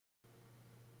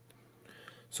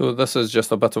So this is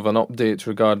just a bit of an update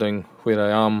regarding where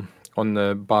I am on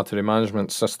the battery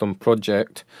management system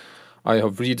project. I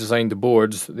have redesigned the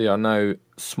boards. They are now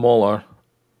smaller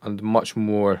and much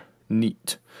more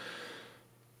neat,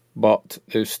 but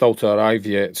they're still to arrive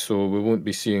yet, so we won't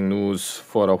be seeing those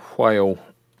for a while.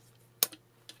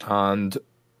 And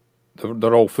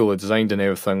they're all fully designed and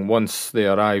everything. Once they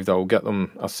arrive, I'll get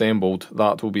them assembled.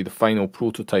 That will be the final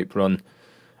prototype run,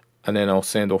 and then I'll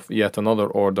send off yet another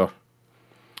order,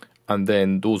 and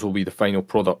then those will be the final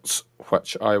products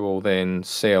which I will then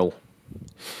sell.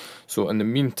 So in the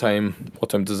meantime,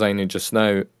 what I'm designing just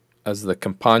now is the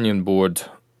companion board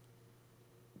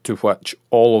to which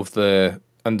all of the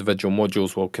individual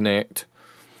modules will connect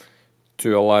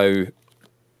to allow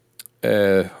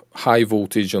high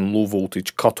voltage and low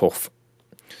voltage cutoff.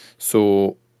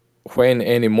 So when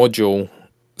any module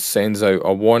sends out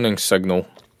a warning signal,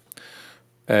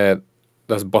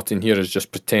 this button here is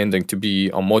just pretending to be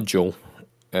a module,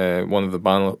 one of the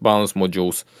balance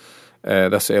modules.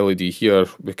 This LED here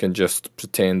we can just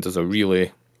pretend as a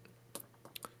relay.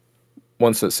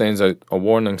 Once it sends out a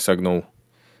warning signal,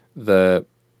 the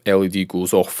LED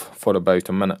goes off for about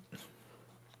a minute.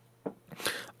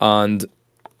 And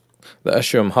the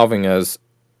issue I'm having is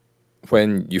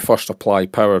when you first apply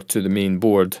power to the main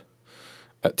board,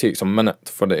 it takes a minute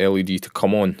for the LED to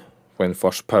come on when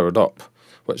first powered up,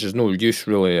 which is no use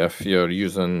really if you're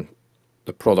using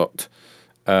the product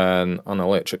in an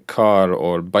electric car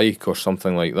or bike or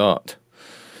something like that.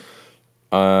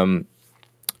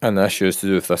 And the issue is to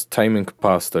do with this timing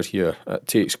capacitor here. It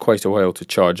takes quite a while to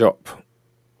charge up.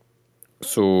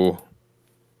 So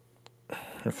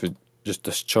if we just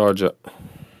discharge it,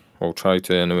 I'll try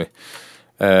to anyway,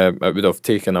 it would have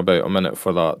taken about a minute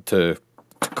for that to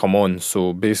come on.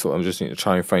 So basically I'm just need to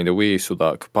try and find a way so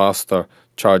that capacitor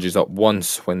charges up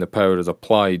once when the power is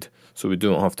applied, so we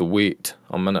don't have to wait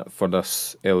a minute for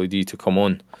this LED to come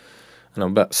on. And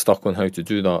I'm a bit stuck on how to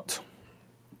do that.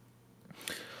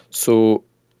 So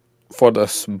for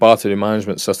this battery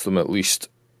management system at least,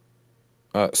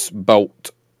 it's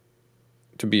built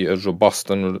to be as robust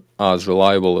and as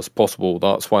reliable as possible.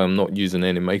 That's why I'm not using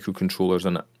any microcontrollers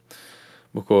in it,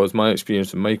 because my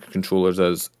experience with microcontrollers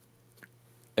is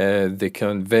they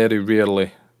can very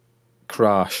rarely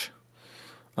crash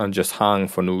and just hang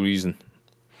for no reason.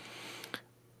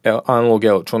 Analog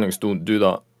electronics don't do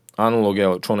that. Analog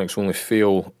electronics only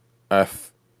fail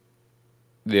if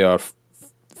they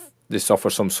suffer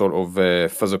some sort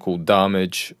of physical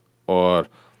damage, or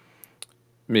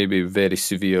maybe very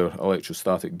severe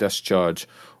electrostatic discharge,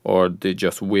 or they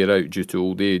just wear out due to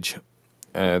old age.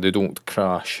 They don't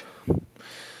crash.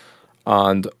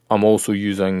 And I'm also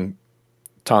using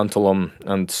tantalum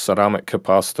and ceramic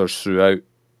capacitors throughout,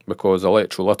 because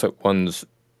electrolytic ones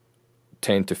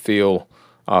tend to fail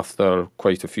after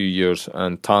quite a few years,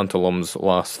 and tantalums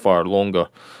last far longer.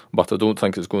 But I don't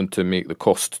think it's going to make the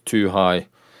cost too high,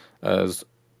 as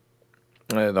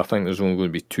I think there's only going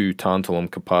to be 2 tantalum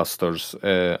capacitors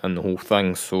in the whole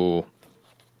thing, so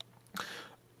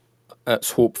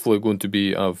it's hopefully going to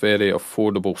be a very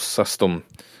affordable system,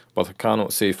 but I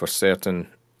cannot say for certain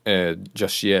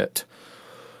just yet.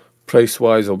 Price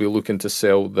wise, I'll be looking to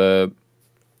sell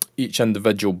each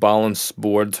individual balance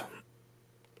board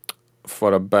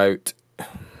for about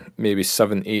maybe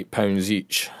 £7-8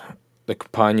 each. The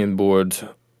companion board,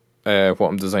 what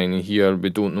I'm designing here, we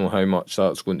don't know how much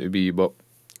that's going to be, but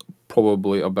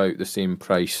probably about the same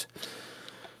price.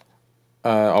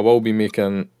 I will be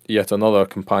making yet another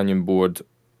companion board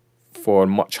for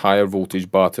much higher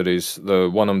voltage batteries. The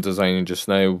one I'm designing just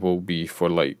now will be for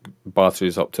like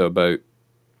batteries up to about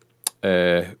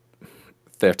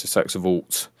 36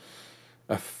 volts.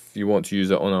 If you want to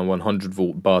use it on a 100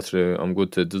 volt battery, I'm going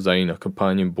to design a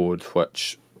companion board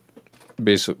which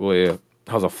basically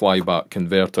has a flyback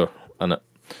converter in it,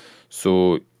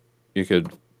 so you could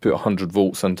put 100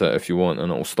 volts into it if you want and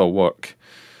it'll still work.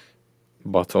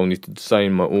 But I'll need to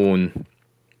design my own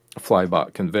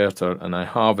flyback converter, and I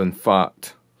have in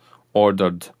fact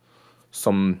ordered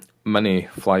some mini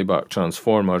flyback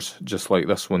transformers just like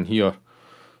this one here.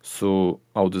 So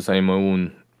I'll design my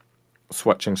own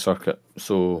switching circuit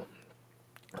so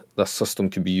this system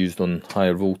can be used on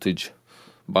higher voltage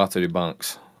battery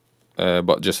banks.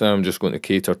 But just now I'm just going to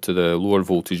cater to the lower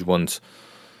voltage ones.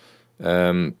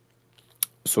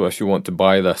 So if you want to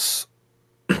buy this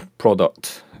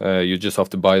product, you just have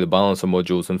to buy the balancer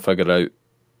modules and figure out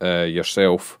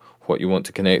yourself what you want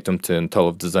to connect them to, until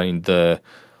I've designed the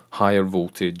higher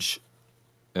voltage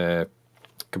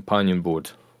companion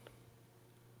board.